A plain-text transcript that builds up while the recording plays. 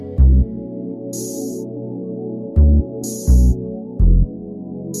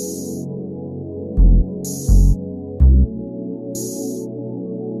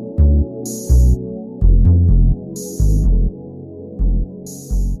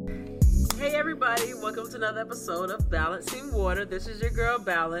everybody. Welcome to another episode of Balancing Water. This is your girl,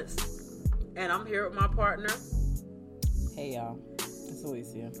 Balance. And I'm here with my partner. Hey, y'all. It's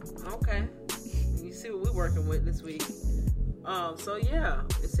Alicia. Okay. You see what we're working with this week. So, yeah.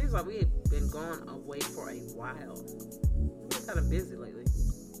 It seems like we've been gone away for a while. We've been kind of busy lately.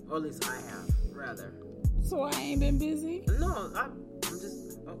 Or at least I have, rather. So I ain't been busy? No, I'm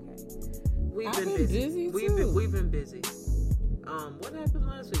just... Okay. I've been busy too. We've been busy. What happened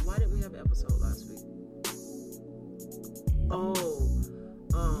last week? Why didn't we have an episode last week? What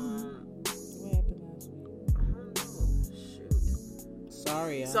happened last week? I don't know. Shoot.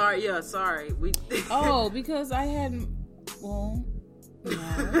 Sorry. Sorry. We. Because I hadn't. Well, no.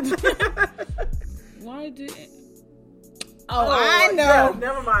 Why did? I know. Yeah,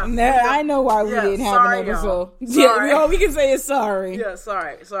 never mind. I know why we didn't have an episode. Sorry. Yeah, all we can say is sorry. Yeah,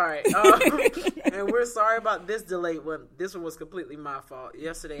 sorry. And we're sorry about this delay. This one was completely my fault.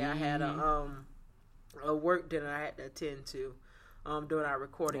 Yesterday I had a work dinner I had to attend to during our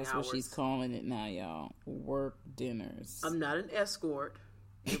recording That's hours. what she's calling it now, y'all. Work dinners. I'm not an escort.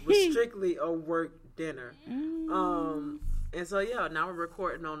 It was strictly a work dinner. And so now we're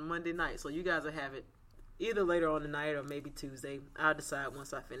recording on Monday night. So you guys will have it either later on tonight or maybe Tuesday. I'll decide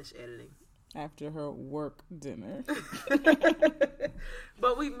once I finish editing. After her work dinner.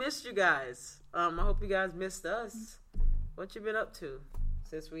 But we missed you guys. I hope you guys missed us. What you been up to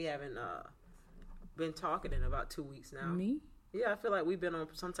since we haven't been talking in about 2 weeks now? Me? Yeah, I feel like we've been on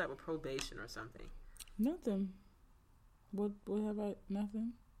some type of probation or something. Nothing. What have I?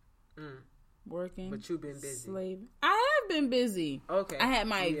 Nothing. Working. But you've been busy. Slaving. I have been busy. Okay. I had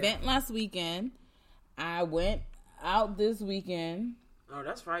my event last weekend. I went out this weekend. Oh,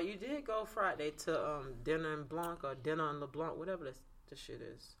 that's right. You did go Friday to Dinner en Blanc or Dinner en LeBlanc, whatever this shit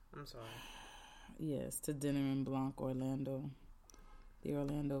is. I'm sorry. Yes, to Dinner en Blanc, Orlando. The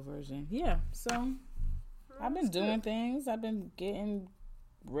Orlando version. Yeah, so I've been doing things. I've been getting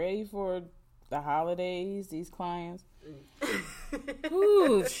ready for the holidays, these clients.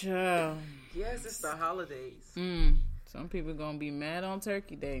 Ooh, child. Yes, it's the holidays. Some people going to be mad on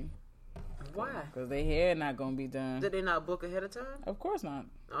Turkey Day. Why? Because their hair not going to be done. Did they not book ahead of time? Of course not.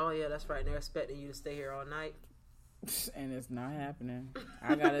 Oh, yeah, that's right. They're expecting you to stay here all night. And it's not happening.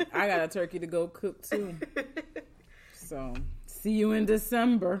 I got a turkey to go cook, too. So, see you in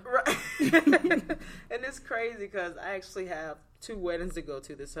December. Right. And it's crazy because I actually have 2 weddings to go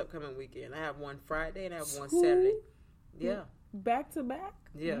to this upcoming weekend. I have one Friday and I have one Saturday. Yeah. Back to back?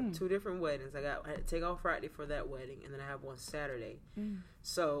 Yeah, 2 different weddings. I had to take off Friday for that wedding, and then I have one Saturday.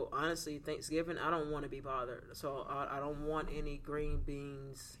 So, honestly, Thanksgiving, I don't want to be bothered. So, I don't want any green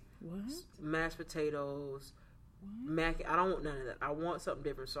beans, mashed potatoes, mac. I don't want none of that. I want something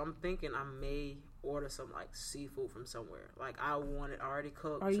different. So, I'm thinking I may order some, like, seafood from somewhere. Like, I want it already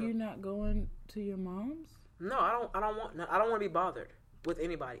cooked. Are you not going to your mom's? No, I don't want to be bothered with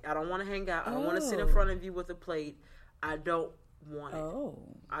anybody. I don't want to hang out. I don't want to sit in front of you with a plate. I don't want it.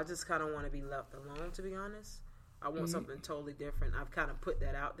 I just kind of want to be left alone, to be honest. I want something totally different. I've kind of put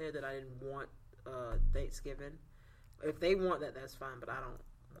that out there that I didn't want Thanksgiving. If they want that, that's fine, but I don't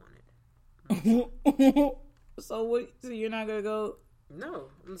want it. So you're not gonna go? No,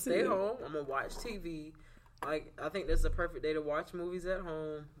 I'm gonna stay home. I'm gonna watch TV. Like, I think this is the perfect day to watch movies at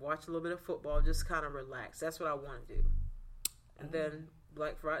home, watch a little bit of football, just kind of relax. That's what I want to do. And then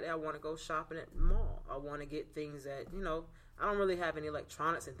Black Friday, I want to go shopping at the mall. I want to get things that, I don't really have any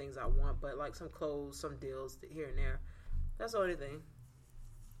electronics and things I want, but like some clothes, some deals here and there. That's the only thing.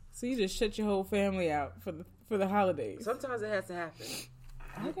 So you just shut your whole family out for the holidays. Sometimes it has to happen.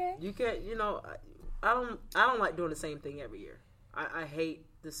 Okay. You can't, I don't like doing the same thing every year. I hate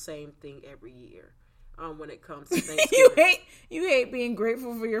the same thing every year. When it comes to Thanksgiving. you hate being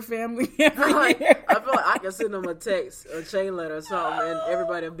grateful for your family every year. I feel like I can send them a text, a chain letter or something, and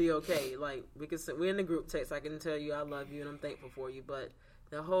everybody will be okay. Like, we're in the group text. I can tell you I love you and I'm thankful for you. But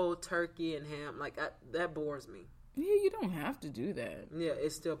the whole turkey and ham, that bores me. Yeah, you don't have to do that. Yeah,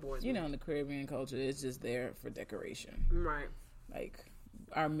 it still bores me. In the Caribbean culture, it's just there for decoration. Right. Like,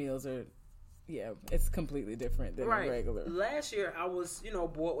 our meals are... Yeah, it's completely different than regular. Last year, I was,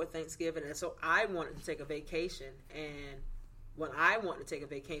 bored with Thanksgiving, and so I wanted to take a vacation. And when I wanted to take a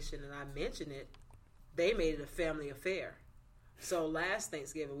vacation and I mentioned it, they made it a family affair. So last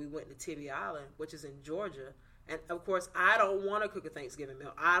Thanksgiving, we went to Tibby Island, which is in Georgia. And, of course, I don't want to cook a Thanksgiving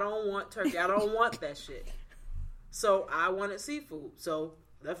meal. I don't want turkey. I don't want that shit. So I wanted seafood. So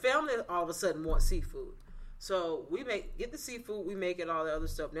the family all of a sudden wants seafood. So we get the seafood, we make it, all the other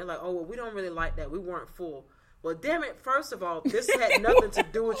stuff. And they're like, oh, well, we don't really like that. We weren't full. Well, damn it, first of all, this had nothing to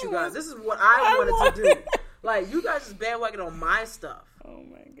do with you guys. This is what I wanted to do. Like, you guys just bandwagon on my stuff. Oh,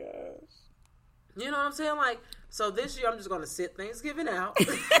 my gosh. You know what I'm saying? Like, so this year I'm just going to sit Thanksgiving out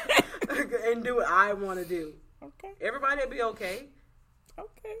and do what I want to do. Okay. Everybody will be okay.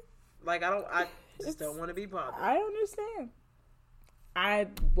 Okay. Like, I just don't want to be bothered. I understand. I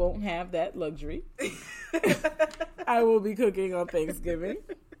won't have that luxury. I will be cooking on Thanksgiving.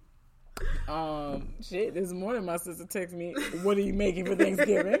 This morning my sister texted me, "What are you making for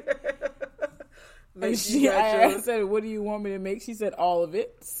Thanksgiving?" And I said, "What do you want me to make?" She said, "All of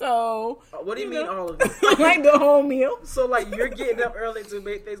it." So, what do you mean all of it? Like the whole meal. So, like, you're getting up early to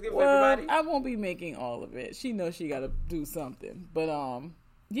make Thanksgiving for everybody? I won't be making all of it. She knows she got to do something, but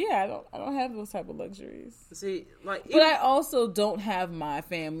yeah, I don't have those type of luxuries. See, like, but I also don't have my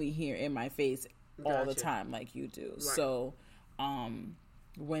family here in my face all the Gotcha. time like you do. Right. So,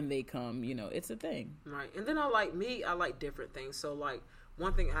 when they come, it's a thing. Right. And then I like different things. So, like,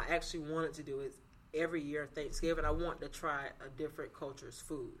 one thing I actually wanted to do is every year Thanksgiving, I want to try a different culture's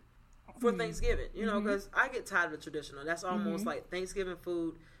food for Thanksgiving. You know, because I get tired of the traditional. That's almost like Thanksgiving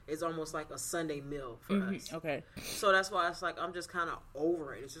food is almost like a Sunday meal for us. Okay. So that's why it's like I'm just kind of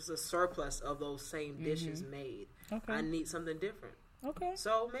over it. It's just a surplus of those same dishes made. Okay. I need something different. Okay.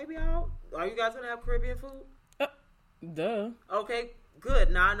 So maybe are you guys going to have Caribbean food? Duh. Okay,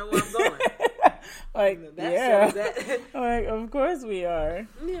 good. Now I know where I'm going. Like, That yeah. settles that. Like, of course we are.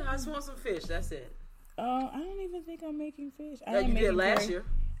 Yeah, I just want some fish. That's it. I don't even think I'm making fish. That you did last year.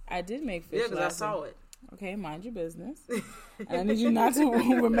 I did make fish. Yeah, because I saw it. Okay, mind your business. And I need you not to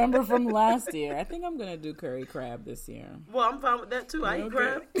remember from last year. I think I'm going to do curry crab this year. Well, I'm fine with that too. I eat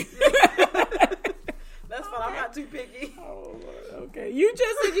crab. That's fine. I'm not too picky. Oh, Lord. Okay. You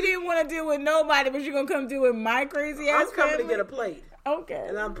just said you didn't want to deal with nobody, but you're going to come deal with my crazy ass I'm coming family? to get a plate. Okay.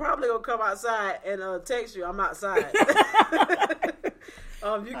 And I'm probably going to come outside and text you. I'm outside.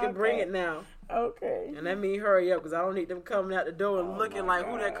 You can bring it now. Okay. And that means hurry up because I don't need them coming out the door and looking like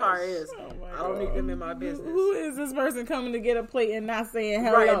who that car is. I don't need them in my business. Who is this person coming to get a plate and not saying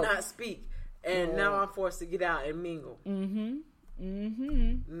hello? Right, and not speak. And now I'm forced to get out and mingle. I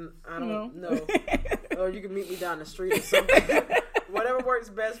don't know. Or you can meet me down the street or something. Whatever works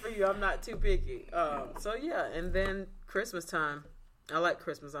best for you. I'm not too picky. So yeah, and then Christmas time. I like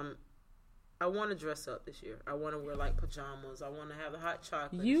Christmas. I want to dress up this year. I want to wear like pajamas. I want to have the hot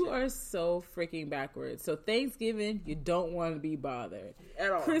chocolate. You are so freaking backwards. So Thanksgiving, you don't want to be bothered.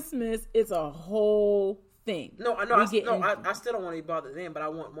 At all. Christmas, it's a whole thing. No, I know. I still don't want to be bothered then, but I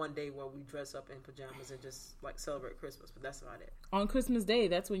want one day where we dress up in pajamas and just like celebrate Christmas. But that's about it. On Christmas Day,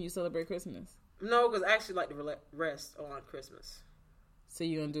 that's when you celebrate Christmas. No, because I actually like to rest on Christmas. So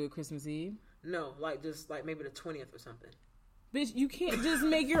you're gonna do it Christmas Eve? No, like just like maybe the 20th or something. Bitch, you can't just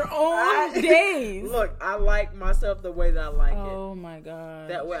make your own days. Look, I like myself the way that I like it. Oh my God.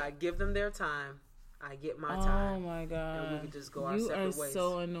 That way I give them their time. I get my time. Oh my God. And we can just go our separate ways. You are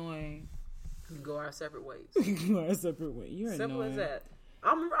so annoying. We can go our separate ways. You are a separate way. You're Simple annoying. as that.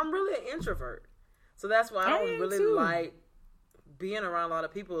 I'm really an introvert. So that's why I don't really like being around a lot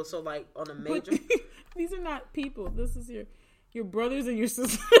of people. So like on a major... These are not people. This is your brothers and your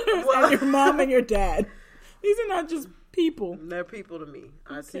sisters and your mom and your dad. These are not just people. They're people to me.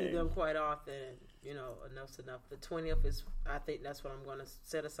 I see them quite often. You know, enough's enough. The 20th is, I think that's what I'm going to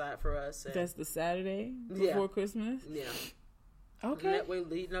set aside for us. And that's the Saturday before Christmas? Yeah. Okay. And that way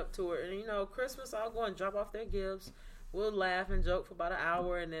leading up to it. And, you know, Christmas, I'll go and drop off their gifts. We'll laugh and joke for about an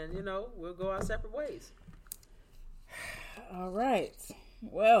hour. And then, you know, we'll go our separate ways. All right.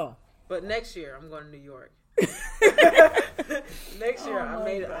 Well. But next year, I'm going to New York. Next year, I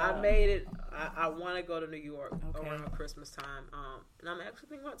made it. I want to go to New York around Christmas time. And I'm actually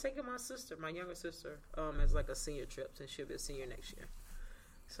thinking about taking my sister, my younger sister, as like a senior trip since she'll be a senior next year.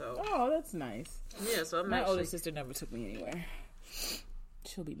 So. Oh, that's nice. Yeah, so my older sister never took me anywhere.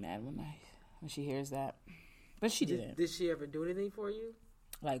 She'll be mad when she hears that. But she didn't. Did she ever do anything for you?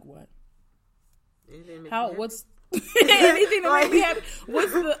 Like what? Anything what's anything that made me happy?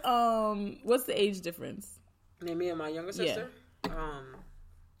 What's the age difference? Me and my younger sister? Yeah.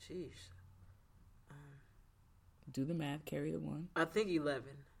 Jeez. Do the math, carry the one. I think 11.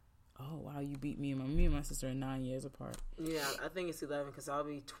 Oh, wow, you beat me and my sister are 9 years apart. Yeah, I think it's 11 because I'll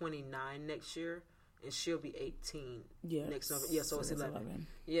be 29 next year and she'll be 18 next November. Yeah, so it's 11.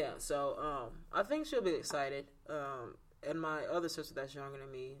 Yeah, so I think she'll be excited. And my other sister that's younger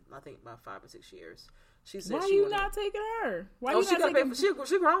than me, I think about 5 or 6 years. She said, why are you not taking her? Why she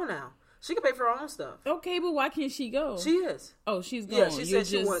grown now. She can pay for her own stuff. Okay, but why can't she go? She is. Oh, she's going. Yeah, she said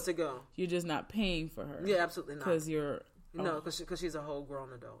she wanted to go. You're just not paying for her. Yeah, absolutely not. Because you're... No, because she's a whole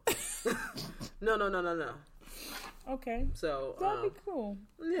grown adult. No. Okay. So... That'd be cool.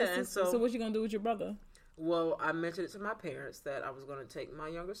 Yeah, so what you going to do with your brother? Well, I mentioned it to my parents that I was going to take my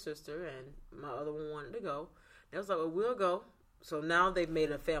younger sister, and my other one wanted to go. They was like, well, we'll go. So now they've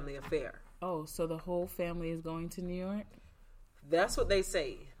made a family affair. Oh, so the whole family is going to New York? That's what they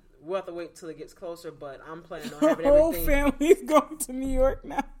say. We'll have to wait till it gets closer, but I'm planning on The having whole everything. family is going to New York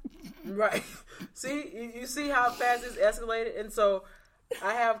now. Right. See, you see how fast it's escalated? And so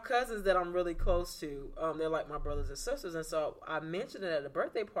I have cousins that I'm really close to. They're like my brothers and sisters. And so I mentioned it at a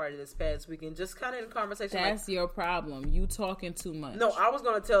birthday party this past weekend, just kind of in conversation. That's your problem. You talking too much. No, I was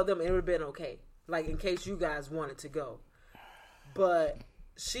going to tell them it would have been okay. Like, in case you guys wanted to go. But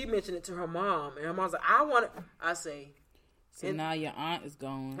she mentioned it to her mom. And her mom's like, I want to. I say. So now your aunt is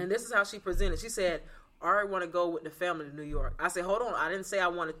going. And this is how she presented. She said, I already want to go with the family to New York. I said, hold on. I didn't say I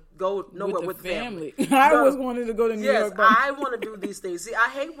want to go nowhere with the family. I was wanting to go to New York. Yes, I want to do these things. See, I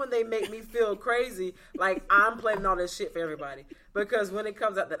hate when they make me feel crazy, like I'm planning all this shit for everybody. Because when it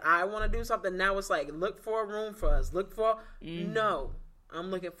comes out that I want to do something, now it's like, look for a room for us. Look for... No, I'm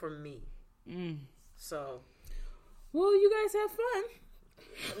looking for me. So... Well, you guys have fun.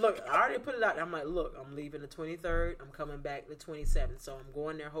 Look, I already put it out there. I'm like, look, I'm leaving the 23rd. I'm coming back the 27th. So I'm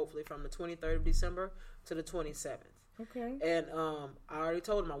going there hopefully from the 23rd of December to the 27th. Okay. And I already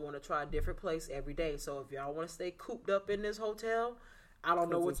told them I want to try a different place every day. So if y'all want to stay cooped up in this hotel, I don't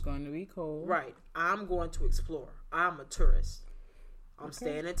know what's going to be cold. Right. I'm going to explore. I'm a tourist. I'm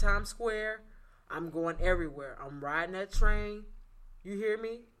staying in Times Square. I'm going everywhere. I'm riding that train. You hear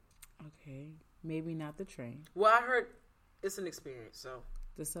me? Okay. Maybe not the train. Well, I heard it's an experience, so.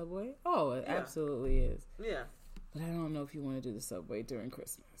 The subway? Oh, it absolutely is. Yeah. But I don't know if you want to do the subway during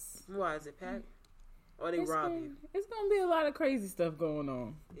Christmas. Why? Is it packed? Or they rob you? It's going to be a lot of crazy stuff going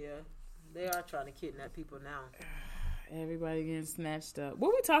on. Yeah. They are trying to kidnap people now. Everybody getting snatched up. What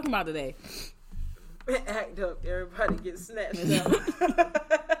are we talking about today? Act up. Everybody gets snatched up.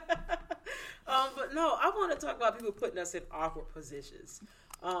 But no, I want to talk about people putting us in awkward positions.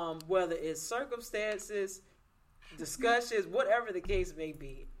 Whether it's circumstances, discussions, whatever the case may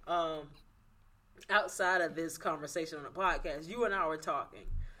be. Outside of this conversation on the podcast, you and I were talking.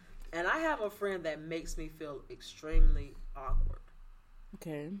 And I have a friend that makes me feel extremely awkward.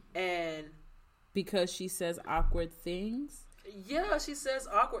 Okay. And because she says awkward things? Yeah, she says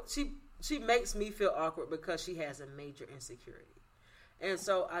awkward. She makes me feel awkward because she has a major insecurity. And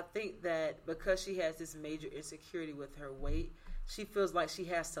so I think that because she has this major insecurity with her weight, she feels like she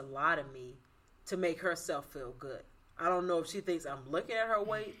has to lie to me to make herself feel good. I don't know if she thinks I'm looking at her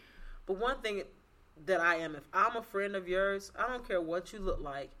weight, but one thing that I am, if I'm a friend of yours, I don't care what you look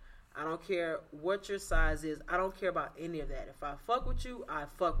like. I don't care what your size is. I don't care about any of that. If I fuck with you, I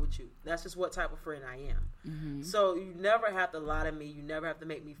fuck with you. That's just what type of friend I am. Mm-hmm. So you never have to lie to me. You never have to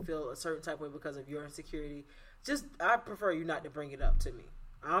make me feel a certain type of way because of your insecurity. Just, I prefer you not to bring it up to me.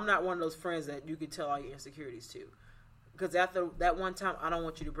 I'm not one of those friends that you can tell all your insecurities to. Because after that one time, I don't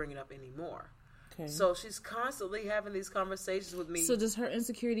want you to bring it up anymore. Okay. So she's constantly having these conversations with me. So does her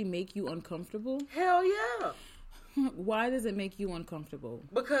insecurity make you uncomfortable? Hell yeah. Why does it make you uncomfortable?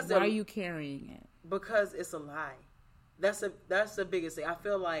 Because why are you carrying it? Because it's a lie. That's the biggest thing. I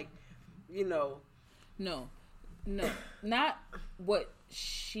feel like, No, not what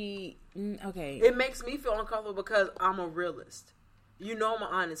she. Okay. It makes me feel uncomfortable because I'm a realist. I'm an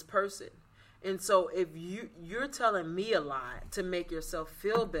honest person, and so if you're telling me a lie to make yourself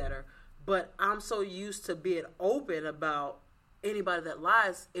feel better, but I'm so used to being open about anybody that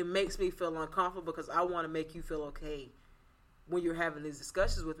lies, it makes me feel uncomfortable because I want to make you feel okay when you're having these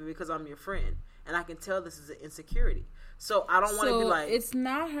discussions with me because I'm your friend and I can tell this is an insecurity. So I don't want to be like... It's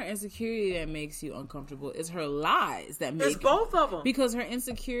not her insecurity that makes you uncomfortable. It's her lies that make... It's both of them. Because her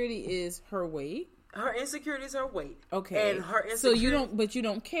insecurity is her weight. Her insecurity is her weight. Okay. And her insecurity... So you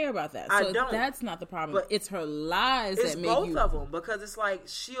don't care about that. I so don't. That's not the problem. But it's her lies that make you... It's both of them because it's like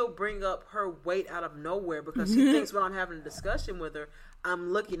she'll bring up her weight out of nowhere because she thinks when I'm having a discussion with her,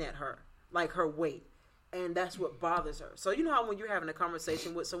 I'm looking at her, like her weight. And that's what bothers her. So you know how when you're having a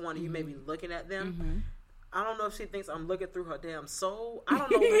conversation with someone and you may be looking at them... Mm-hmm. I don't know if she thinks I'm looking through her damn soul. I don't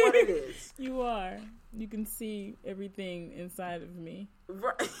know what it is. You are. You can see everything inside of me.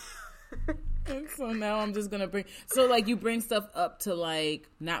 Right. And so now I'm just going to bring... So, like, you bring stuff up to, like,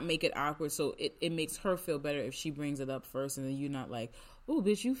 not make it awkward. So it makes her feel better if she brings it up first. And then you're not like, oh,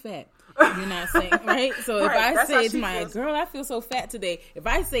 bitch, you fat. You're not saying... Right? So right, if I say to my girl, I feel so fat today. If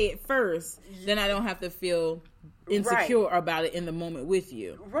I say it first, then I don't have to feel... insecure about it in the moment with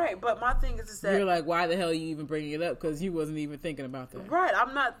you. Right, but my thing is that... You're like, why the hell are you even bringing it up? Because you wasn't even thinking about that. Right,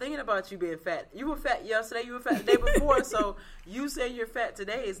 I'm not thinking about you being fat. You were fat yesterday, you were fat the day before, so you saying you're fat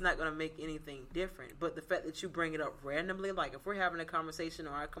today is not going to make anything different. But the fact that you bring it up randomly, like if we're having a conversation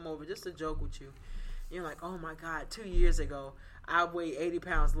or I come over just to joke with you, You're like, oh my God, 2 years ago, I weighed 80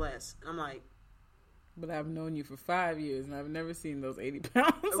 pounds less. I'm like, but I've known you for 5 years, and I've never seen those 80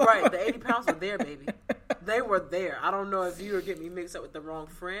 pounds. Right, the 80 pounds were there, baby. They were there. I don't know if you were getting me mixed up with the wrong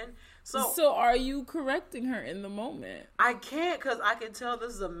friend. So are you correcting her in the moment? I can't, because I can tell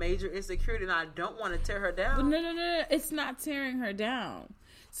this is a major insecurity, and I don't want to tear her down. But no. It's not tearing her down.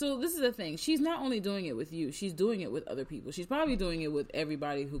 So this is the thing. She's not only doing it with you, she's doing it with other people. She's probably doing it with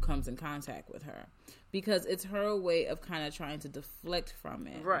everybody who comes in contact with her. Because it's her way of kind of trying to deflect from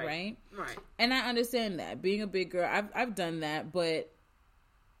it, right? Right. And I understand that. Being a big girl, I've done that, but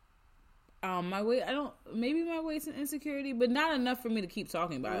my weight, maybe my weight's an insecurity, but not enough for me to keep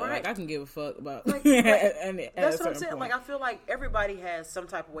talking about it. Like, I can give a fuck about that's what I'm saying. Point. Like, I feel like everybody has some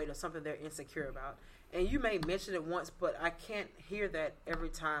type of weight or something they're insecure about. And you may mention it once, but I can't hear that every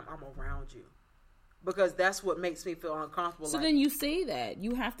time I'm around you. Because that's what makes me feel uncomfortable. So then you say that.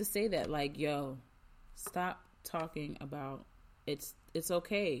 You have to say that. Like, yo, stop talking about it's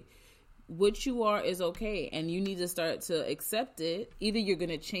okay. What you are is okay, and you need to start to accept it. Either you're going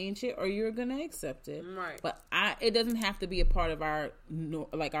to change it or you're going to accept it. Right. But it doesn't have to be a part of our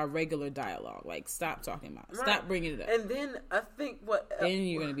regular dialogue. Like, stop talking about it. Right. Stop bringing it up. And then I think then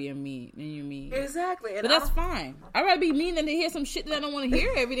you're going to be mean. Then you're mean. Exactly. And but that's fine. I'd rather be mean than to hear some shit that I don't want to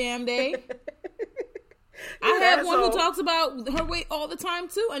hear every damn day. I have one who talks about her weight all the time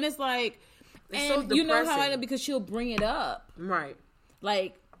too, and it's like, and so you know how I know, because she'll bring it up. Right.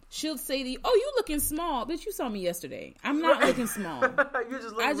 Like, she'll say to you, "Oh, you looking small, bitch. You saw me yesterday. I'm not looking small. You're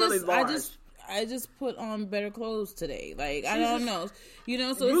just looking really large. I just put on better clothes today. Like, I don't know. You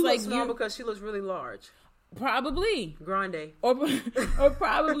know, so you it's look like small because she looks really large. Probably. Grande. Or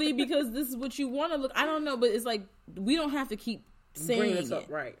probably because this is what you want to look. I don't know, but it's like, we don't have to keep saying it. Up,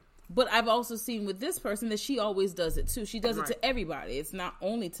 right. But I've also seen with this person that she always does it too. She does it to everybody. It's not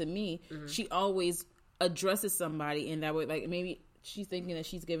only to me. Mm-hmm. She always addresses somebody in that way. Like, maybe she's thinking that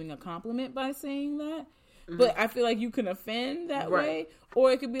she's giving a compliment by saying that. Mm-hmm. But I feel like you can offend that way.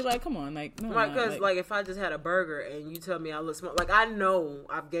 Or it could be like, come on. Like, no. Right, because like if I just had a burger and you tell me I look small, like, I know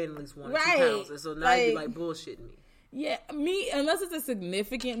I've gained at least 1 or 2 pounds. And so now you're like bullshitting me. Yeah, unless it's a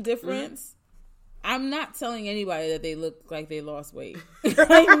significant difference. Mm-hmm. I'm not telling anybody that they look like they lost weight.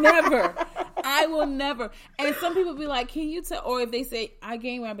 I will never. And some people be like, can you tell? Or if they say, I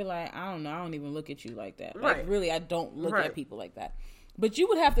gained weight, I'll be like, I don't know. I don't even look at you like that. Right. Like, really, I don't look at people like that. But you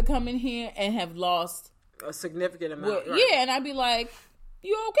would have to come in here and have lost a significant amount. Yeah, and I'd be like,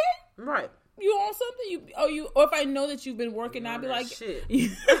 you okay? Right. You on something? Or if I know that you've been working, I'd be like, shit.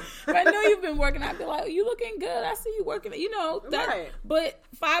 If I know you've been working, I'd be like, you looking good. I see you working. You know, that, right. But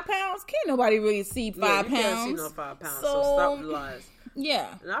 5 pounds, can't nobody really see 5 pounds. You can't see no 5 pounds, so stop the lies.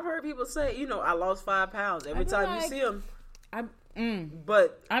 Yeah. And I've heard people say, I lost 5 pounds every time like, you see them.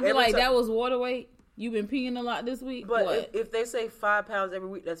 But I'd be like, that was water weight? You've been peeing a lot this week? But if they say 5 pounds every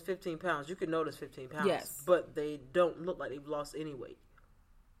week, that's 15 pounds. You can notice 15 pounds. Yes. But they don't look like they've lost any weight.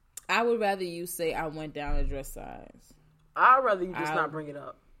 I would rather you say I went down a dress size. I'd rather you just not bring it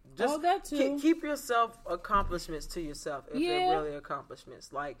up. Just that too. Keep yourself accomplishments to yourself if they're really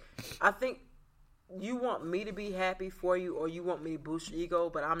accomplishments. Like, I think you want me to be happy for you, or you want me to boost your ego,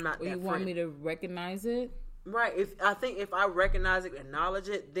 but I'm not that friend. You want me to recognize it? Right. If I recognize it, acknowledge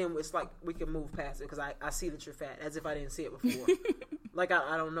it, then it's like we can move past it, because I see that you're fat, as if I didn't see it before. Like,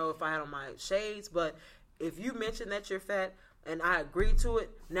 I don't know if I had on my shades, but if you mention that you're fat and I agree to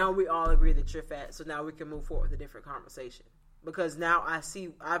it, now we all agree that you're fat, so now we can move forward with a different conversation. Because now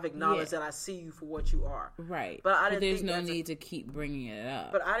I've acknowledged that I see you for what you are. Right. But there's no need to keep bringing it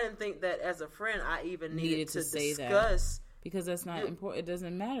up. But I didn't think that as a friend I even needed to say discuss that. Because that's not important. It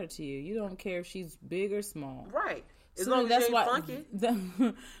doesn't matter to you. You don't care if she's big or small. Right. As long as she ain't funky.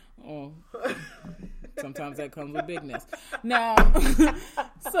 Sometimes that comes with bigness. Now,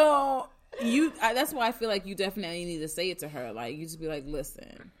 so that's why I feel like you definitely need to say it to her. Like, you just be like,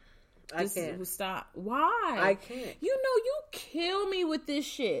 listen. I can't. Stop. Why? I can't. You know, you kill me with this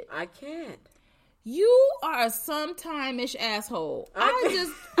shit. I can't. You are a sometime-ish asshole. I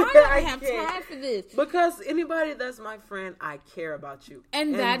don't have time for this. Because anybody that's my friend, I care about you.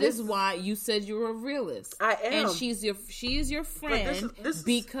 And that is why you said you're a realist. I am. And she is your friend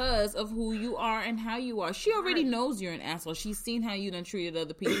because of who you are and how you are. She already knows you're an asshole. She's seen how you done treated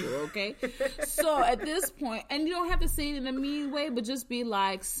other people, okay? So at this point, and you don't have to say it in a mean way, but just be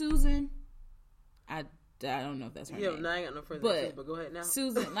like, Susan, I don't know if that's her name. Yeah, no, I ain't got no further but go ahead now.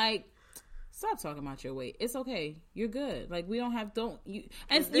 Susan, like, stop talking about your weight. It's okay. You're good. Like, you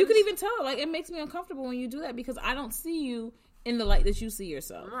could even tell, like, it makes me uncomfortable when you do that, because I don't see you in the light that you see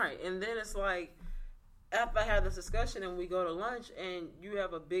yourself. Right. And then it's like, after I have this discussion and we go to lunch and you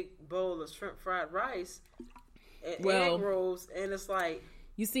have a big bowl of shrimp fried rice and egg rolls, and it's like,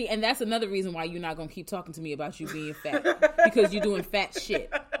 you see, and that's another reason why you're not going to keep talking to me about you being fat, because you're doing fat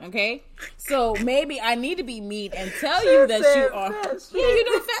shit, okay? So maybe I need to be mean and tell you that you are, you're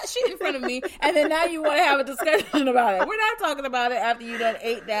doing fat shit in front of me, and then now you want to have a discussion about it. We're not talking about it after you done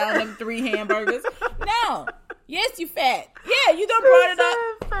ate down them 3 hamburgers. No. Yes, you fat. Yeah, you done brought it up.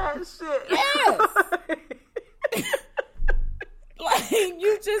 Fat shit. Yes. Like,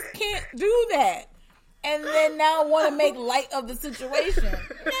 you just can't do that. And then now want to make light of the situation.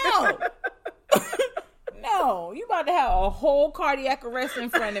 No. No. You about to have a whole cardiac arrest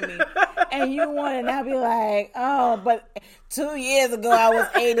in front of me. And you want to now be like, oh, but 2 years ago I was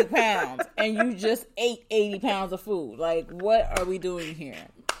 80 pounds. And you just ate 80 pounds of food. Like, what are we doing here?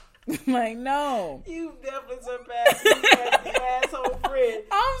 Like, no. You definitely surpassed me as your asshole friend.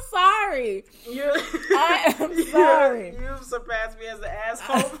 I'm sorry. I am sorry. You've surpassed me as the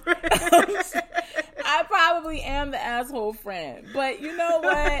asshole friend. I probably am the asshole friend. But you know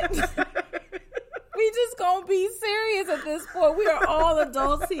what? We just gonna be serious at this point. We are all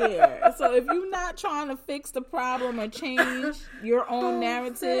adults here. So if you're not trying to fix the problem or change your own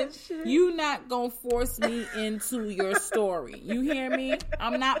narrative, you not gonna force me into your story. You hear me?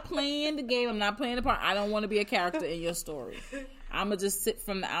 I'm not playing the game. I'm not playing the part. I don't want to be a character in your story. I'm gonna just sit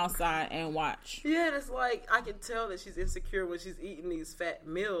from the outside and watch. Yeah, and it's like I can tell that she's insecure when she's eating these fat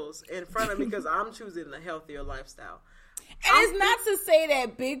meals in front of me because I'm choosing a healthier lifestyle. And it's not to say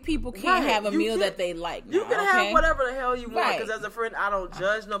that big people can't have a meal that they like. Now, you can have whatever the hell you want. Because as a friend, I don't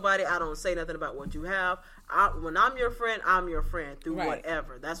judge nobody. I don't say nothing about what you have. When I'm your friend, I'm your friend through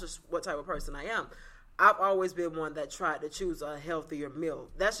whatever. That's just what type of person I am. I've always been one that tried to choose a healthier meal.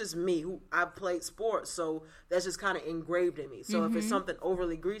 That's just me. I played sports, so that's just kind of engraved in me. So if it's something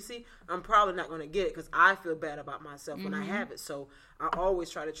overly greasy, I'm probably not going to get it because I feel bad about myself when I have it. So I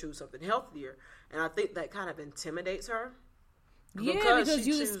always try to choose something healthier. And I think that kind of intimidates her. Yeah, because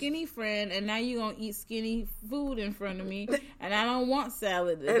you're a skinny friend, and now you're going to eat skinny food in front of me, and I don't want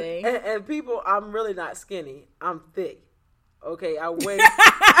salad today. And people, I'm really not skinny. I'm thick. Okay, I weigh...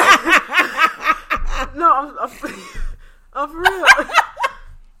 No, I'm for real.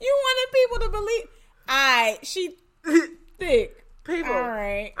 You wanted people to believe... she thick. People, all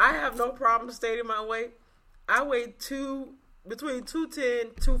right. I have no problem stating my weight. I weigh between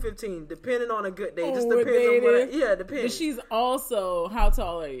 210, 215, depending on a good day. Just depends on what depends. But she's also, how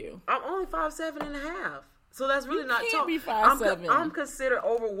tall are you? I'm only 5'7.5". So that's really not tall. You can't be 5'7". I'm considered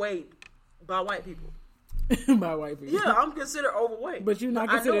overweight by white people. By white people. Yeah, I'm considered overweight. But you're not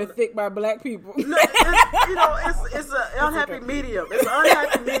considered thick by black people. No, it's an unhappy medium. It's an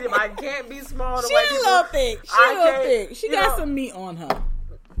unhappy medium. I can't be small to white people. She a little thick. She got some meat on her.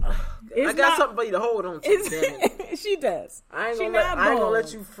 I got something for you to hold on to. She does. I ain't gonna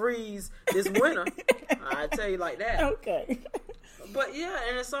let you freeze this winter. I tell you like that. Okay. But yeah,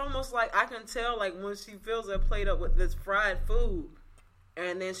 and it's almost like I can tell, like when she fills her plate up with this fried food,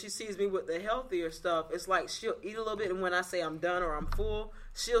 and then she sees me with the healthier stuff. It's like she'll eat a little bit, and when I say I'm done or I'm full,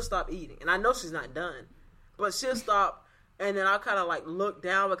 she'll stop eating, and I know she's not done, but she'll stop, and then I'll kind of like look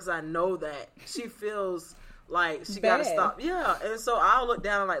down because I know that she feels like she got to stop. Yeah, and so I'll look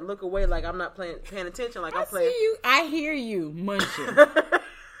down and like look away, like I'm not paying attention, like I'm playing. I hear you munching,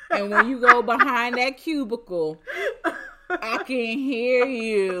 and when you go behind that cubicle, I can hear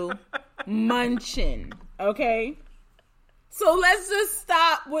you munching. Okay. So let's just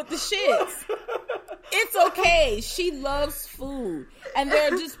stop with the shits. It's okay. She loves food. And there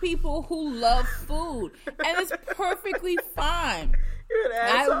are just people who love food. And it's perfectly fine. You're an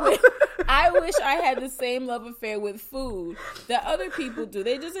asshole. I wish I had the same love affair with food that other people do.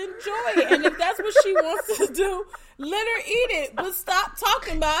 They just enjoy it. And if that's what she wants to do, let her eat it. But stop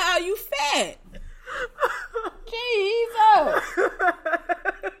talking about how you fat. Jesus.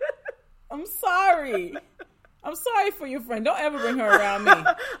 I'm sorry. I'm sorry for your friend. Don't ever bring her around me.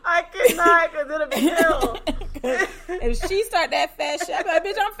 I cannot, because it'll be hell. If she start that fat shit, I'm like,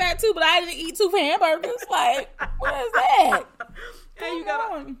 bitch, I'm fat too, but I didn't eat 2 hamburgers. Like, what is that? And you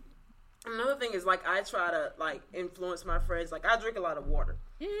got another thing is, like, I try to, like, influence my friends. Like, I drink a lot of water.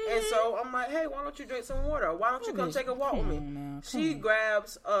 Mm-hmm. And so I'm like, hey, why don't you drink some water? Why don't you come take a walk with me? She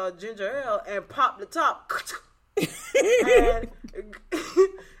grabs ginger ale and pop the top. And...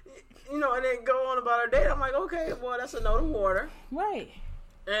 and then go on about her date. I'm like, okay, well, that's a note of water. Right.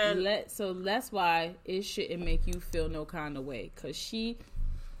 And so that's why it shouldn't make you feel no kind of way. Because she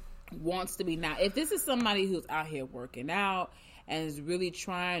wants to be. Now, if this is somebody who's out here working out and is really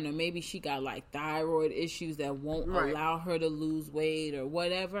trying, or maybe she got like thyroid issues that won't allow her to lose weight or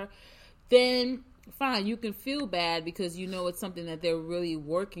whatever, then fine, you can feel bad because you know it's something that they're really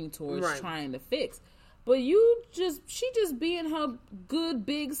working towards trying to fix. But she just being her good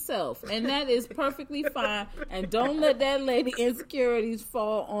big self, and that is perfectly fine. And don't let that lady insecurities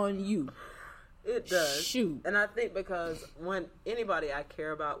fall on you. It does. Shoot. And I think because when anybody I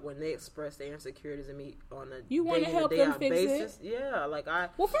care about, when they express their insecurities in me on a you want to help them fix basis, it. Yeah, like I.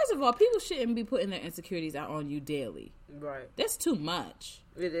 Well, first of all, people shouldn't be putting their insecurities out on you daily. Right. That's too much.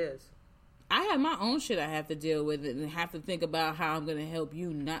 It is. I have my own shit I have to deal with and have to think about how I'm going to help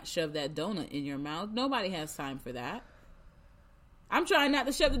you not shove that donut in your mouth. Nobody has time for that. I'm trying not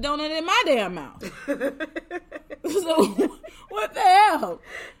to shove the donut in my damn mouth. So, what the hell?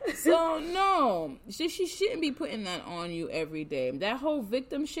 So, no. She shouldn't be putting that on you every day. That whole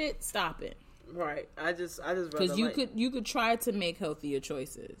victim shit, stop it. Right. I just because you could try to make healthier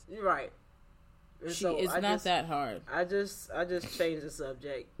choices. Right. And so it's not that hard. I just changed the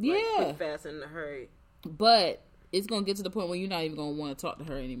subject. Yeah. Quick, fast, and in a hurry. But it's going to get to the point where you're not even going to want to talk to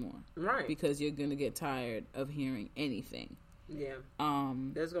her anymore. Right. Because you're going to get tired of hearing anything. Yeah.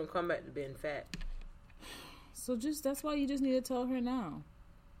 That's going to come back to being fat. So that's why you just need to tell her now.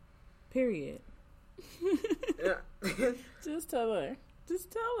 Period. Just tell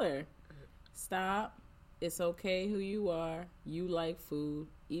her. Stop. It's okay who you are. You like food.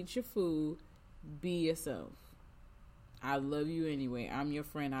 Eat your food. Be yourself. I love you anyway. I'm your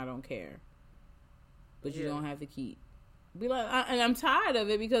friend. I don't care. But you don't have to keep. Be like, and I'm tired of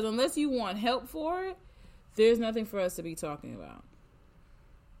it because unless you want help for it, there's nothing for us to be talking about.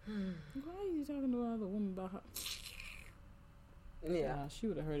 Why are you talking to another woman about her? Yeah. She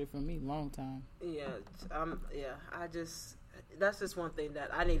would have heard it from me a long time. Yeah. That's just one thing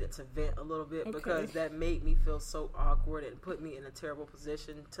that I needed to vent a little bit because that made me feel so awkward and put me in a terrible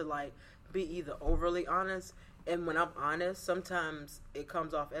position to like be either overly honest, and when I'm honest, sometimes it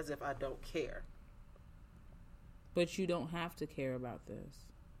comes off as if I don't care. But you don't have to care about this.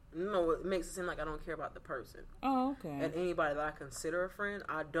 No, it makes it seem like I don't care about the person. Oh, okay. And anybody that I consider a friend,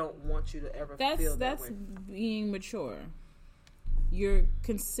 I don't want you to ever feel that way. That's being mature. You're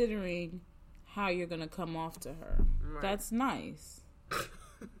considering how you're going to come off to her. Right. That's nice.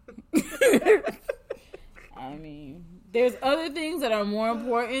 I mean, there's other things that are more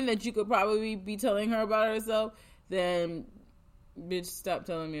important that you could probably be telling her about herself than, bitch, stop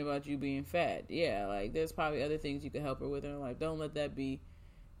telling me about you being fat. Yeah, like, there's probably other things you could help her with. And like, don't let that be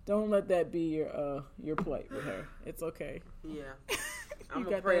your plight with her. It's okay. Yeah. I'm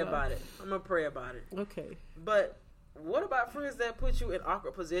going to pray about it. Okay. But what about friends that put you in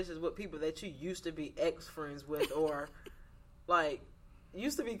awkward positions with people that you used to be ex-friends with or, like,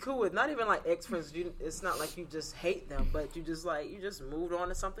 used to be cool with? Not even, like, ex-friends. It's not like you just hate them, but you just moved on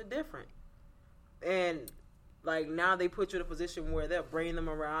to something different. And, like, now they put you in a position where they'll bring them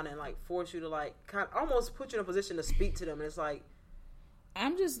around and, like, force you to, like, kind of almost put you in a position to speak to them. And it's like,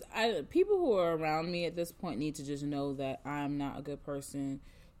 people who are around me at this point need to just know that I'm not a good person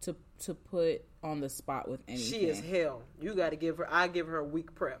to put on the spot with anything. She is hell. You got to I give her a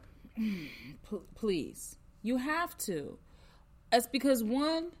week prep. Please. You have to. That's because,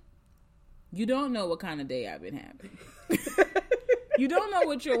 one, you don't know what kind of day I've been having. You don't know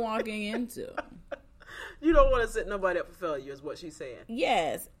what you're walking into. You don't want to set nobody up for failure is what she's saying.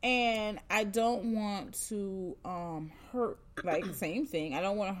 Yes. And I don't want to hurt, like, same thing. I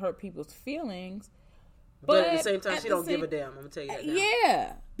don't want to hurt people's feelings. But at the same time, she don't give a damn. I'm going to tell you that now.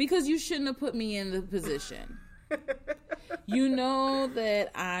 Yeah. Because you shouldn't have put me in the position. You know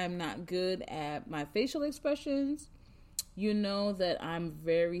that I'm not good at my facial expressions. You know that I'm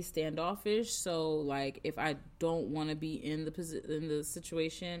very standoffish. So, like, if I don't want to be in the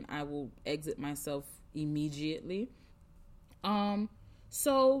situation, I will exit myself immediately.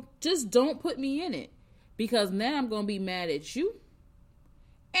 So just don't put me in it, because then I'm going to be mad at you.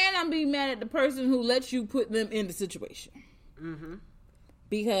 And I'm being mad at the person who lets you put them in the situation. Mm-hmm.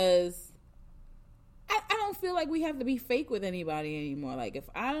 Because I don't feel like we have to be fake with anybody anymore. Like, if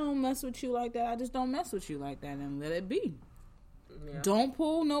I don't mess with you like that, I just don't mess with you like that, and let it be. Yeah. Don't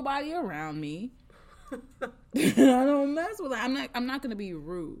pull nobody around me. I don't mess with it. I'm not going to be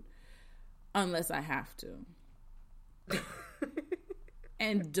rude unless I have to.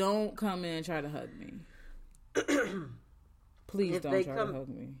 And don't come in and try to hug me. Please don't try to hug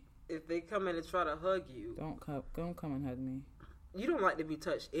me. If they come in and try to hug you, don't come and hug me. You don't like to be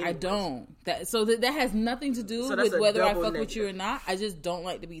touched anyways. I don't. That has nothing to do with whether I fuck with you or not. I just don't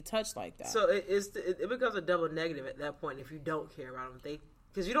like to be touched like that. So it becomes a double negative at that point if you don't care about them.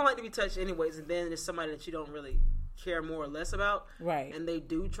 Because you don't like to be touched anyways, and then there's somebody that you don't really care more or less about. Right. And they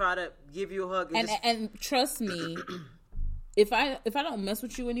do try to give you a hug. And trust me, if I don't mess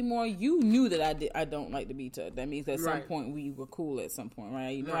with you anymore, you knew that I don't like to be touched. That means at some Right. point we were cool at some point, right?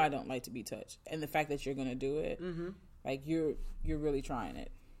 You know Right. I don't like to be touched, and the fact that you're gonna do it, like you're really trying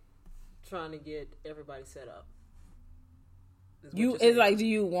it. Trying to get everybody set up. is what You you're it's saying. like, do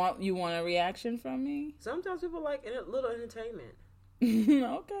you want a reaction from me? Sometimes people like a little entertainment.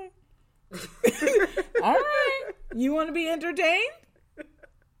 Okay. All right. You want to be entertained?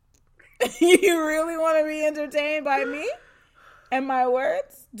 You really want to be entertained by me and my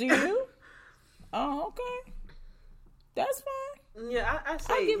words? Do you? Oh, okay. That's fine. Yeah, I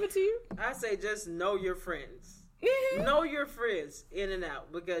say. I'll give it to you. I say just know your friends. Mhm. Know your friends in and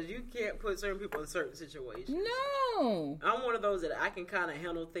out because you can't put certain people in certain situations. No. I'm one of those that I can kind of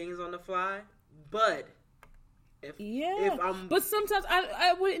handle things on the fly, but if I'm but sometimes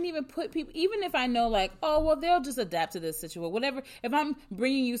I wouldn't even put people, even if I know like, oh, well, they'll just adapt to this situation, whatever. If I'm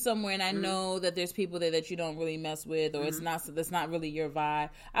bringing you somewhere and I know that there's people there that you don't really mess with, or that's not really your vibe,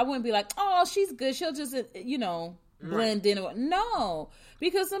 I wouldn't be like, oh, she's good, she'll just, blend in. No,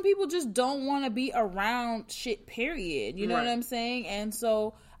 because some people just don't want to be around shit, period. You know what I'm saying? And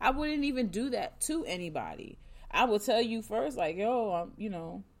so I wouldn't even do that to anybody. I would tell you first, like, yo,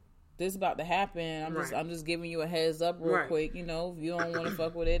 this is about to happen. I'm just giving you a heads up real quick. If you don't want to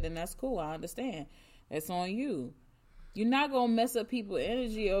fuck with it, then that's cool. I understand. That's on you. You're not gonna mess up people's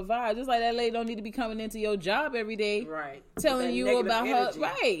energy or vibe. Just like that lady don't need to be coming into your job every day, telling you about energy.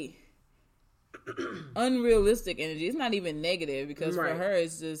 her unrealistic energy. It's not even negative because for her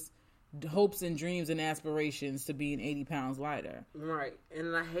it's just hopes and dreams and aspirations to being 80 pounds lighter. Right,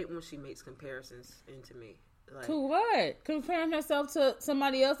 and I hate when she makes comparisons into me. Like, to what? Comparing herself to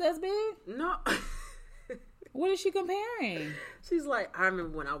somebody else that's big? No. What is she comparing? She's like, I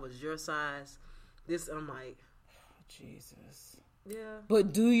remember when I was your size. I'm like, oh, Jesus. Yeah.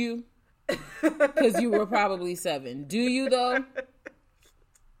 But do you? Because you were probably 7. Do you though?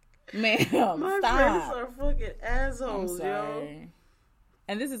 Ma'am, my stop. friends are fucking assholes, I'm sorry. yo.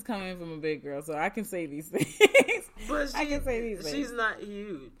 And this is coming from a big girl, so I can say these things. But I can say these things. She's not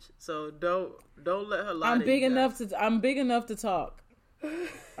huge, so don't let her lie. I'm big enough to talk.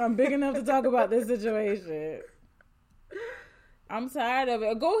 I'm big enough to talk about this situation. I'm tired of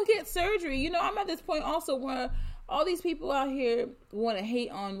it. Go get surgery. I'm at this point also where all these people out here want to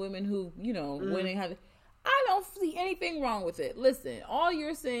hate on women who, when they have. I don't see anything wrong with it. Listen, all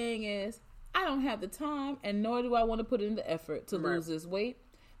you're saying is, I don't have the time and nor do I want to put in the effort to lose this weight.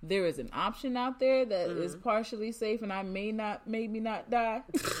 There is an option out there that is partially safe and I maybe not die.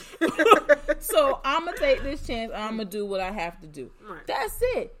 So I'm going to take this chance. I'm going to do what I have to do. Right. That's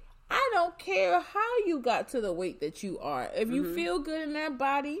it. I don't care how you got to the weight that you are. If you feel good in that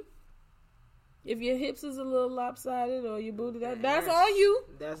body, if your hips is a little lopsided or your booty, that's on you.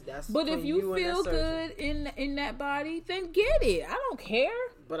 That's. But if you feel good in that body, then get it. I don't care.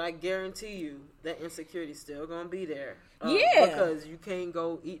 But I guarantee you that insecurity is still gonna be there. Yeah, because you can't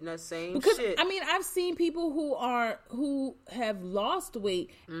go eating that same shit. I mean, I've seen people who have lost weight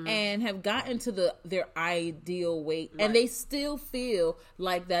and have gotten to their ideal weight, and they still feel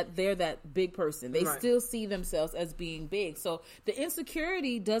like that they're that big person. They still see themselves as being big. So the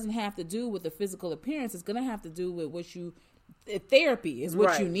insecurity doesn't have to do with the physical appearance. It's gonna have to do with what you. Therapy is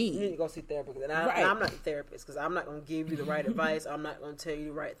what you need. You need to go see therapy. And I'm not a therapist because I'm not going to give you the right advice. I'm not going to tell you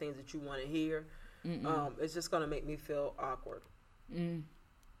the right things that you want to hear. It's just going to make me feel awkward.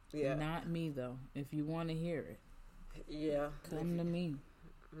 Yeah. Not me, though. If you want to hear it. Yeah. Come to me.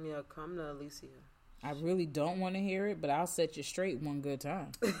 Yeah, come to Alicia. I really don't want to hear it, but I'll set you straight one good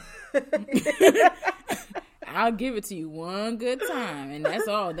time. I'll give it to you one good time, and that's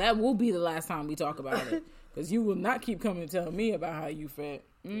all. That will be the last time we talk about it. Because you will not keep coming to tell me about how you fat.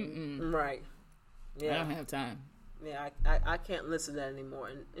 Right. Yeah. I don't have time. Yeah, I can't listen to that anymore.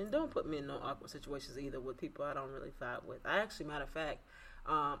 And don't put me in no awkward situations either with people I don't really fight with. Matter of fact,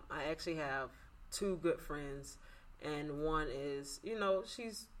 I actually have 2 good friends. And one is,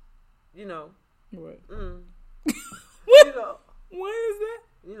 she's, What? What is that?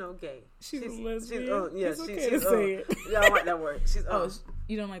 Gay. She's a lesbian. It's okay to say it. Yeah, I like that word.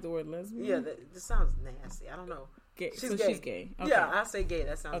 You don't like the word lesbian? Yeah, this sounds nasty. I don't know. Gay. She's gay. She's gay. Okay. Yeah, I say gay.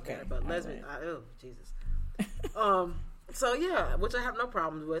 That sounds okay. better. But lesbian, right. Oh Jesus. So yeah, which I have no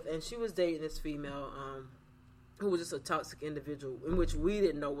problems with. And she was dating this female, who was just a toxic individual, in which we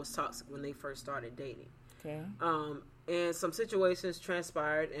didn't know was toxic when they first started dating. Okay. And some situations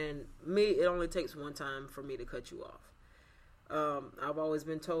transpired, and it only takes one time for me to cut you off. I've always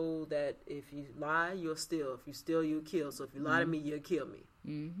been told that if you lie, you'll steal. If you steal, you'll kill. So if you lie to me, you'll kill me.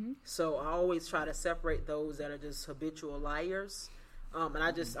 Mm-hmm. So I always try to separate those that are just habitual liars. And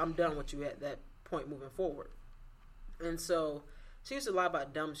I'm done with you at that point moving forward. And so she used to lie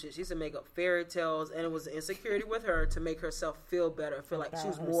about dumb shit. She used to make up fairy tales, and it was an insecurity with her to make herself feel better, feel like she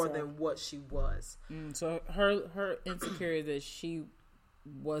was more than what she was. So her insecurity that she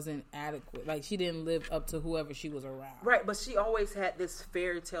wasn't adequate, like she didn't live up to whoever she was around. Right, but she always had this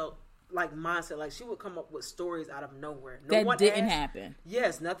fairy tale like mindset. Like she would come up with stories out of nowhere. That didn't happen.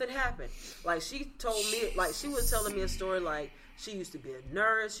 Yes, nothing happened. Like she told me, like she was telling me a story like she used to be a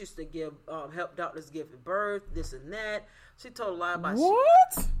nurse, she used to give help doctors give birth, this and that. She told a lie about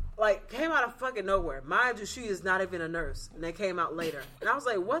what? Like came out of fucking nowhere. Mind you, she is not even a nurse, and they came out later. And I was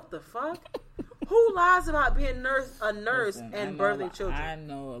like, what the fuck? Who lies about being a nurse and birthing children? I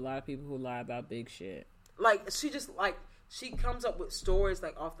know a lot of people who lie about big shit. Like she just like. She comes up with stories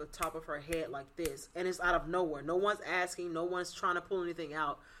like off the top of her head like this, and it's out of nowhere. No one's asking, no one's trying to pull anything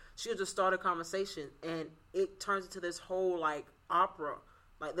out. She'll just start a conversation, and it turns into this whole like opera,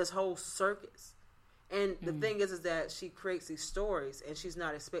 like this whole circus. And the thing is that she creates these stories, and she's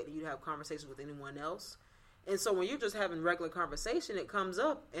not expecting you to have conversations with anyone else. And so when you're just having regular conversation, it comes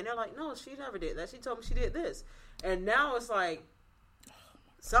up, and they're like, "No, she never did that. She told me she did this." And now it's like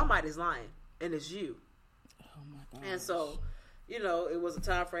somebody's lying, and it's you. Oh my God. And so, you know, it was a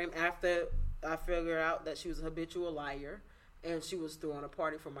time frame after I figured out that she was a habitual liar, and she was throwing a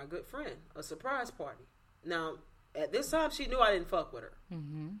party for my good friend, a surprise party. Now, at this time, she knew I didn't fuck with her.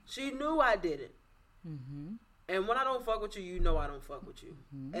 Mm-hmm. She knew I didn't. Mm-hmm. And when I don't fuck with you, you know I don't fuck with you.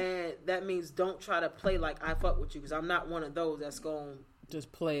 Mm-hmm. And that means don't try to play like I fuck with you, because I'm not one of those that's going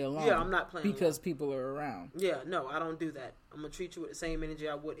just play along. Yeah, I'm not playing because along. People are around. Yeah, no, I don't do that. I'm gonna treat you with the same energy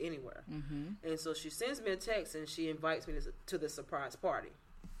I would anywhere. Mm-hmm. And so she sends me a text and she invites me to the surprise party.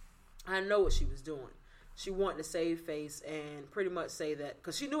 I know what she was doing. She wanted to save face and pretty much say that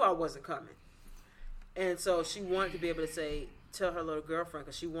because she knew I wasn't coming, and so she wanted to be able to tell her little girlfriend,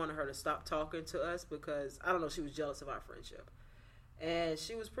 because she wanted her to stop talking to us because I don't know, she was jealous of our friendship. And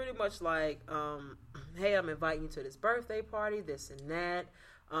she was pretty much like, hey, I'm inviting you to this birthday party, this and that.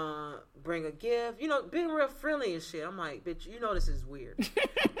 Bring a gift. You know, being real friendly and shit. I'm like, bitch, you know this is weird.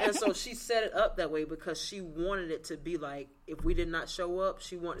 And so she set it up that way because she wanted it to be like, if we did not show up,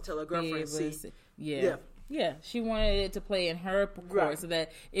 she wanted to tell her girlfriend, Yeah, she wanted it to play in her court so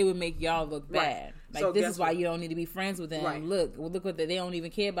that it would make y'all look bad. Like, so this is why you don't need to be friends with them. Right. Look what they don't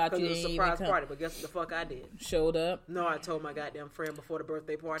even care about you. It was a surprise party, but guess what the fuck I did? Showed up. No, I told my goddamn friend before the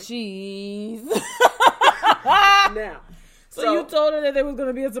birthday party. Jeez. Now. So you told her that there was going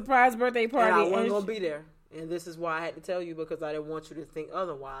to be a surprise birthday party. And I wasn't going to be there. And this is why I had to tell you, because I didn't want you to think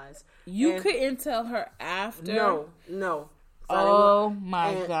otherwise. You couldn't tell her after? No. Oh,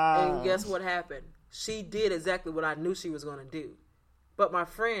 my God. And guess what happened? She did exactly what I knew she was going to do. But my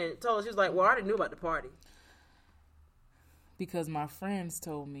friend told her, she was like, well, I already knew about the party. Because my friends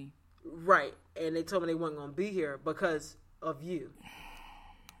told me. Right. And they told me they weren't going to be here because of you.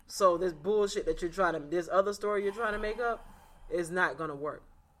 So this bullshit that this other story you're trying to make up is not going to work.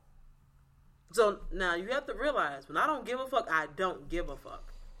 So now you have to realize, when I don't give a fuck, I don't give a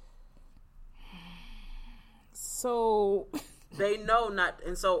fuck. So... They know not,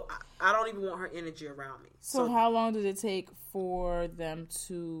 and so I don't even want her energy around me. So how long did it take for them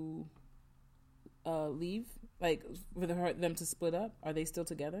to leave? Like, for them to split up? Are they still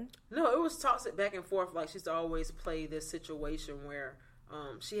together? No, it was toxic back and forth. Like, she used to always play this situation where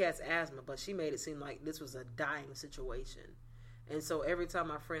she has asthma, but she made it seem like this was a dying situation. And so every time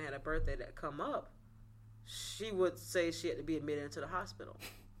my friend had a birthday that come up, she would say she had to be admitted into the hospital.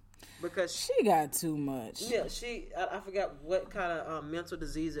 Because she got too much. Yeah, I forgot what kind of mental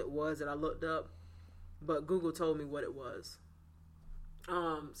disease it was that I looked up, but Google told me what it was.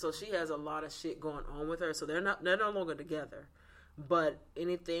 So she has a lot of shit going on with her. So they're no longer together. But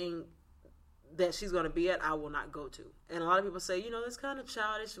anything that she's going to be at, I will not go to. And a lot of people say, that's kind of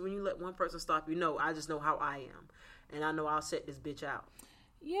childish when you let one person stop you. No, I just know how I am, and I know I'll set this bitch out.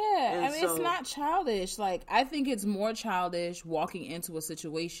 Yeah, it's not childish. Like, I think it's more childish walking into a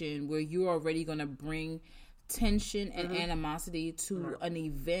situation where you're already going to bring tension and animosity to an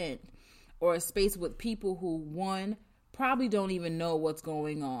event or a space with people who, one, probably don't even know what's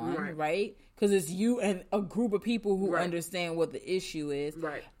going on, right? Because it's you and a group of people who understand what the issue is.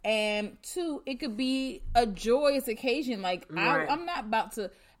 Right. And two, it could be a joyous occasion. Like, I'm not about to...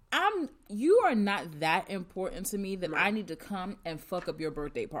 you are not that important to me that I need to come and fuck up your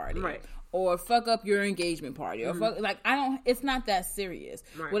birthday party. Right. Or fuck up your engagement party. Or it's not that serious.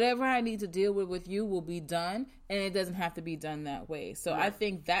 Right. Whatever I need to deal with you will be done, and it doesn't have to be done that way. So I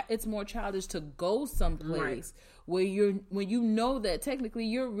think that it's more childish to go someplace where you know that technically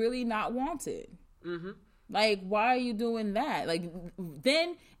you're really not wanted. Mm-hmm. Like, why are you doing that? Like,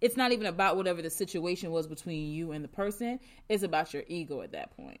 then it's not even about whatever the situation was between you and the person. It's about your ego at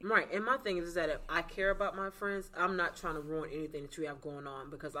that point. Right. And my thing is that if I care about my friends, I'm not trying to ruin anything that you have going on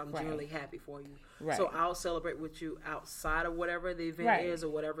because I'm genuinely happy for you. Right. So I'll celebrate with you outside of whatever the event is or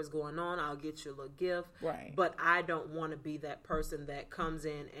whatever's going on. I'll get you a little gift. Right. But I don't want to be that person that comes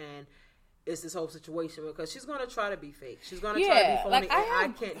in and it's this whole situation because she's going to try to be fake. She's going to try to be phony, like I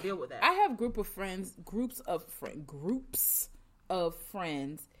can't deal with that. I have groups of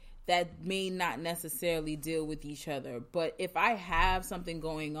friends that may not necessarily deal with each other. But if I have something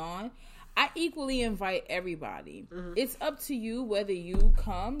going on, I equally invite everybody. Mm-hmm. It's up to you whether you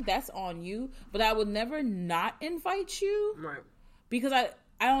come. That's on you. But I would never not invite you. Right. Because I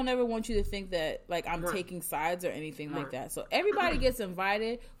don't ever want you to think that like I'm taking sides or anything like that. So everybody gets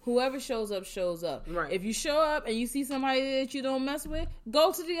invited. Whoever shows up, shows up. Right. If you show up and you see somebody that you don't mess with,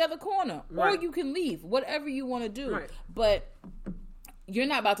 go to the other corner. Right. Or you can leave. Whatever you want to do. Right. But you're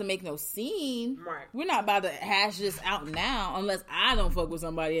not about to make no scene. Right. We're not about to hash this out now unless I don't fuck with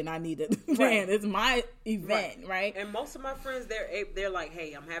somebody and I need it. Man, it's my event, right? And most of my friends, they're like,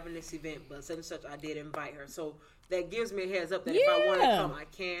 hey, I'm having this event, but such and such, I did invite her. So that gives me a heads up that if I want to come, I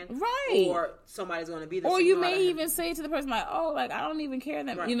can. Right. Or somebody's going to be there. Or you may even say to the person, like, oh, like, I don't even care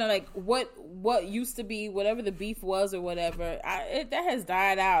that, you know, like, what used to be, whatever the beef was or whatever, that has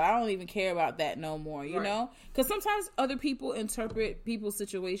died out. I don't even care about that no more, you know? Because sometimes other people interpret people's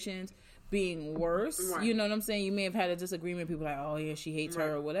situations being worse. Right. You know what I'm saying? You may have had a disagreement. People are like, oh, yeah, she hates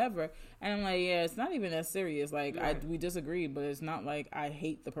her or whatever. And I'm like, yeah, it's not even that serious. Like, we disagree, but it's not like I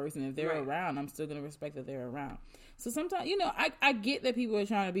hate the person. If they're around, I'm still going to respect that they're around. So sometimes, you know, I get that people are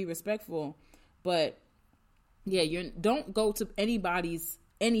trying to be respectful, but yeah, don't go to anybody's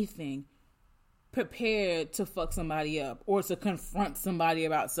anything prepared to fuck somebody up or to confront somebody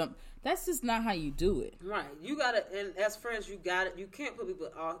about something. That's just not how you do it. Right. You gotta, and as friends, you can't put people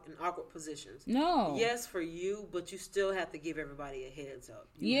in awkward positions. No. Yes, for you, but you still have to give everybody a heads up.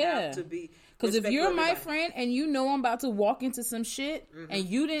 You have to be. Because if you're my friend and you know I'm about to walk into some shit and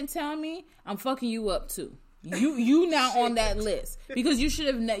you didn't tell me, I'm fucking you up too. You now on that list because you should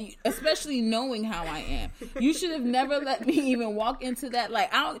have, especially knowing how I am, you should have never let me even walk into that.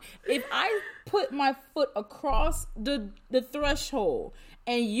 Like, if I put my foot across the threshold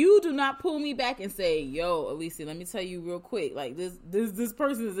and you do not pull me back and say, "Yo, Alicia, let me tell you real quick, like this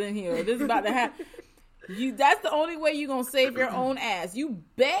person is in here, or this is about to happen." That's the only way you're gonna save your own ass. You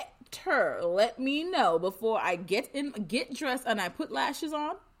better let me know before I get dressed and I put lashes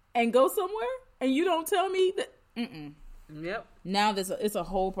on and go somewhere. And you don't tell me that. Yep. Now it's a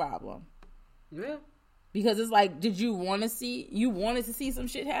whole problem. Yeah. Because it's like, did you want to see? You wanted to see some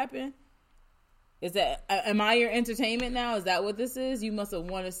shit happen? Is that? Am I your entertainment now? Is that what this is? You must have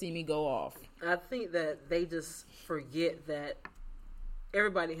wanted to see me go off. I think that they just forget that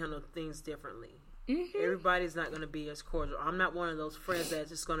everybody handles things differently. Mm-hmm. Everybody's not going to be as cordial. I'm not one of those friends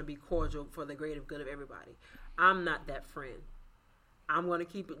that's just going to be cordial for the greater good of everybody. I'm not that friend. I'm going to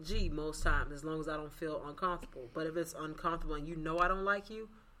keep it G most times as long as I don't feel uncomfortable. But if it's uncomfortable and you know I don't like you.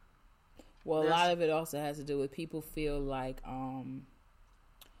 Well, a lot of it also has to do with people feel like,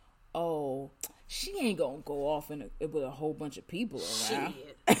 oh, she ain't going to go off with a whole bunch of people around.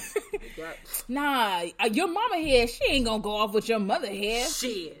 Shit. Nah, your mama here, she ain't going to go off with your mother here.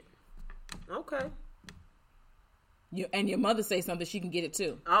 Shit. Okay. And your mother say something, she can get it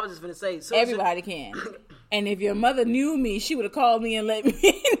too. I was just going to say. So everybody can. And if your mother knew me, she would have called me and let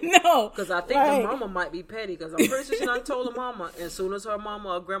me know. Because I think the mama might be petty. Because I'm pretty sure she done told her mama. And as soon as her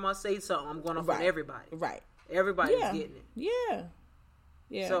mama or grandma say something, I'm going to find everybody. Right. Everybody's getting it. Yeah.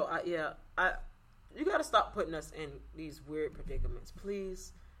 Yeah. So, you got to stop putting us in these weird predicaments.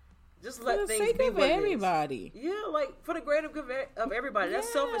 Please. Just let things be what everybody. It is. Yeah, like for the greater good of everybody.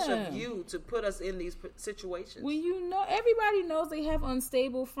 That's selfish of you to put us in these situations. Well, you know, everybody knows they have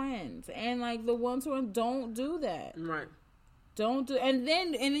unstable friends, and like the ones who don't do that. Right. Don't do, and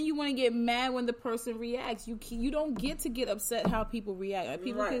then you want to get mad when the person reacts. You don't get to get upset how people react. Like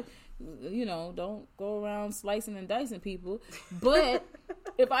people can, you know, don't go around slicing and dicing people. But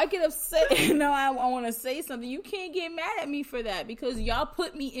if I get upset and I want to say something, you can't get mad at me for that because y'all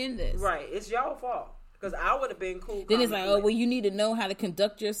put me in this. Right. It's y'all fault. Because I would have been cool. Then it's like, oh, well, you need to know how to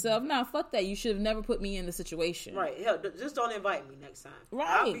conduct yourself. Nah, fuck that. You should have never put me in the situation. Right. Hell, just don't invite me next time. Right.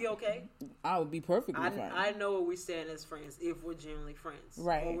 I'll be okay. I would be perfectly fine. I know where we stand as friends if we're genuinely friends.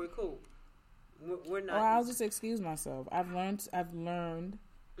 Right. Or we're cool. We're not. Or I'll just excuse myself. I've learned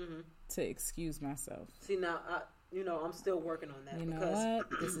to excuse myself. See, now, I'm still working on that. You know what?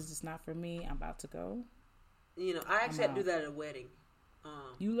 This is just not for me. I'm about to go. You know, I actually had to do that at a wedding.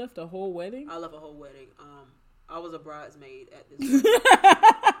 You left a whole wedding? I left a whole wedding. I was a bridesmaid at this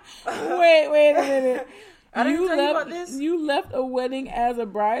Wait a minute. I didn't tell you about this. You left a wedding as a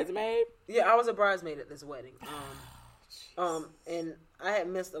bridesmaid? Yeah, I was a bridesmaid at this wedding. And I had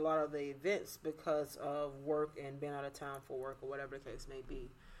missed a lot of the events because of work and being out of town for work or whatever the case may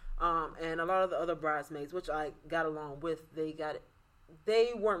be. And a lot of the other bridesmaids, which I got along with, they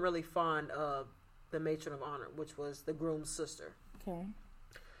weren't really fond of the matron of honor, which was the groom's sister. Okay.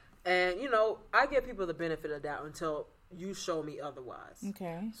 And, I give people the benefit of the doubt until you show me otherwise.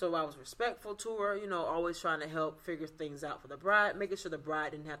 Okay. So I was respectful to her, always trying to help figure things out for the bride, making sure the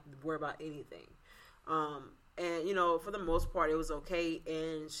bride didn't have to worry about anything. And, for the most part, it was okay.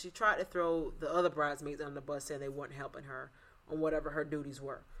 And she tried to throw the other bridesmaids under the bus, saying they weren't helping her on whatever her duties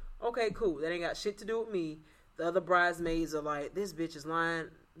were. Okay, cool. That ain't got shit to do with me. The other bridesmaids are like, this bitch is lying,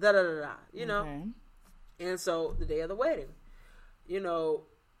 da-da-da-da, Okay. And so the day of the wedding,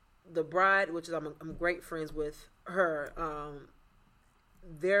 the bride, which is I'm great friends with her,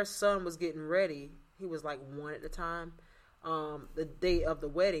 their son was getting ready. He was like 1 at the time. The day of the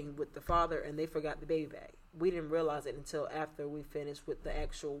wedding with the father, and they forgot the baby bag. We didn't realize it until after we finished with the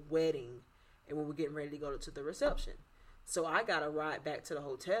actual wedding and when we were getting ready to go to the reception. So I got a ride back to the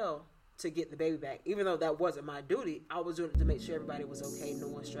hotel to get the baby bag. Even though that wasn't my duty, I was doing it to make sure everybody was okay, no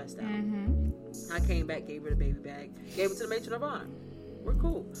one stressed out. I came back, gave her the baby bag, gave it to the matron of honor. We're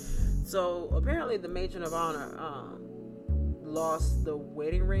cool. So apparently the matron of honor lost the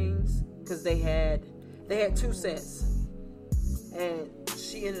wedding rings because they had 2 sets, and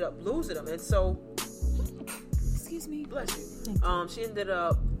she ended up losing them. And so, excuse me, bless you. She ended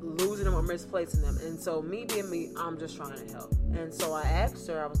up losing them or misplacing them. And so me being me, I'm just trying to help. And so I asked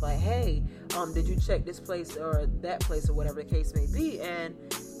her, I was like, hey, did you check this place or that place or whatever the case may be? And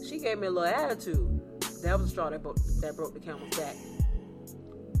she gave me a little attitude. That was the straw that broke the camel's back.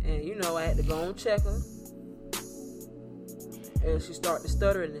 And I had to go and check her. And she started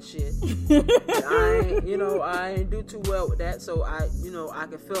stuttering and shit. And I ain't do too well with that. So I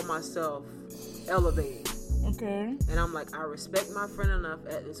could feel myself elevating. Okay. And I'm like, I respect my friend enough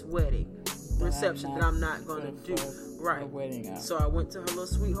at this wedding reception that I'm not going to do. Right. Wedding out. So I went to her little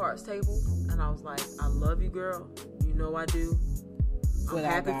sweetheart's table and I was like, I love you, girl. You know I do. I'm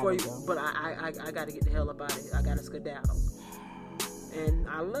happy for you. But I got to get the hell up out of here. I got to skedaddle. And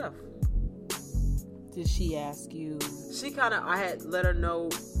I left. Did she ask you? I had let her know,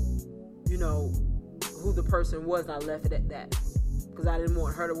 who the person was, and I left it at that. Because I didn't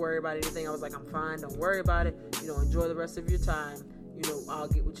want her to worry about anything. I was like, I'm fine, don't worry about it. Enjoy the rest of your time. I'll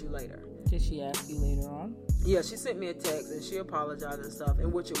get with you later. Did she ask you later on? Yeah, she sent me a text, and she apologized and stuff,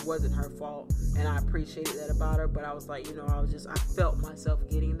 in which it wasn't her fault. And I appreciated that about her, but I was like, I felt myself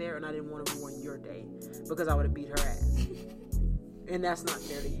getting there, and I didn't want to ruin your day, because I would have beat her ass. And that's not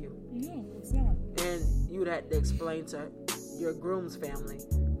fair to you. No, it's not. And you would have to explain to your groom's family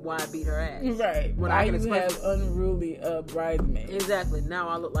why I beat her ass. Right. When I can have unruly bridesmaids. Exactly. Now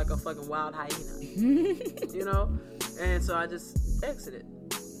I look like a fucking wild hyena. And so I just exited.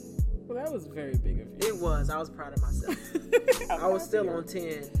 Well, that was very big of you. It was. I was proud of myself. I was still on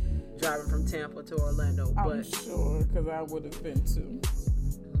 10 driving from Tampa to Orlando. I'm sure, because I would have been too.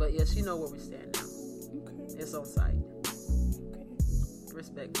 But yeah, she know where we stand now. Okay. It's on site. Okay.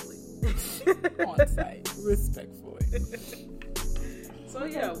 Respectfully. On site. Respectfully. So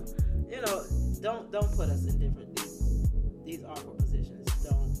yeah, don't put us in these awkward positions.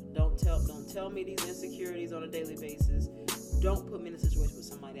 Don't tell me these insecurities on a daily basis. Don't put me in a situation with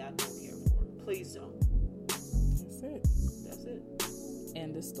somebody I don't care for. Please don't. That's it.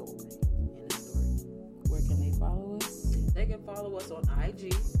 End of story. End of story. Where can they follow us? They can follow us on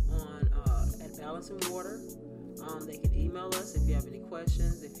IG at Balancing Water. They can email us if you have any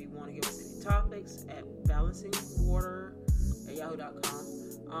questions. If you want to give us any topics at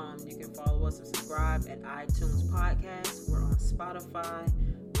balancingwater@yahoo.com. You can follow us and subscribe at iTunes Podcast. We're on Spotify.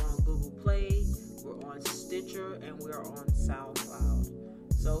 We're on Google Play. We're on Stitcher, and we're on SoundCloud.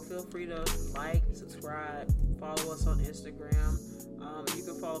 So feel free to like, subscribe, follow us on Instagram. You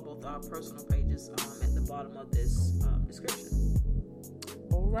can follow both our personal pages at the bottom of this description.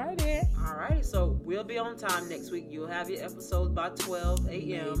 Alrighty, so we'll be on time next week. You'll have your episodes by 12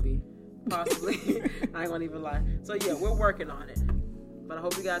 a.m. Maybe. Possibly. I ain't gonna even lie. So yeah, we're working on it. But I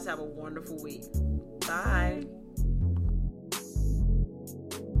hope you guys have a wonderful week. Bye.